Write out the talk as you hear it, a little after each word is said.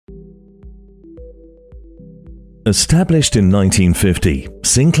Established in 1950,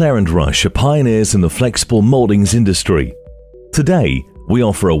 Sinclair and Rush are pioneers in the flexible moldings industry. Today, we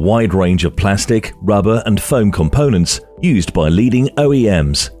offer a wide range of plastic, rubber and foam components used by leading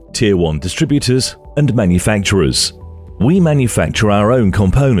OEMs, Tier 1 distributors and manufacturers. We manufacture our own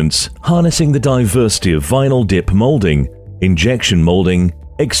components, harnessing the diversity of vinyl dip molding, injection molding,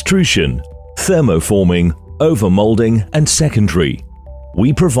 extrusion, thermoforming, overmolding and secondary.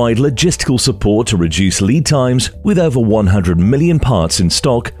 We provide logistical support to reduce lead times with over 100 million parts in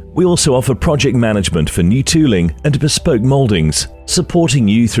stock. We also offer project management for new tooling and bespoke moldings, supporting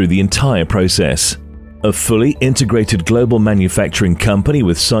you through the entire process. A fully integrated global manufacturing company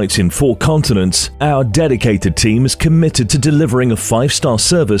with sites in 4 continents, our dedicated team is committed to delivering a 5-star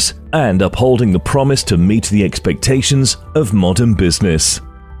service and upholding the promise to meet the expectations of modern business.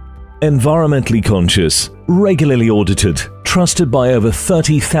 Environmentally conscious, regularly audited, trusted by over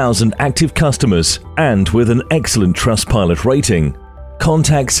 30,000 active customers, and with an excellent Trustpilot rating.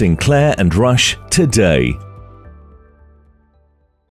 Contact Sinclair and Rush today.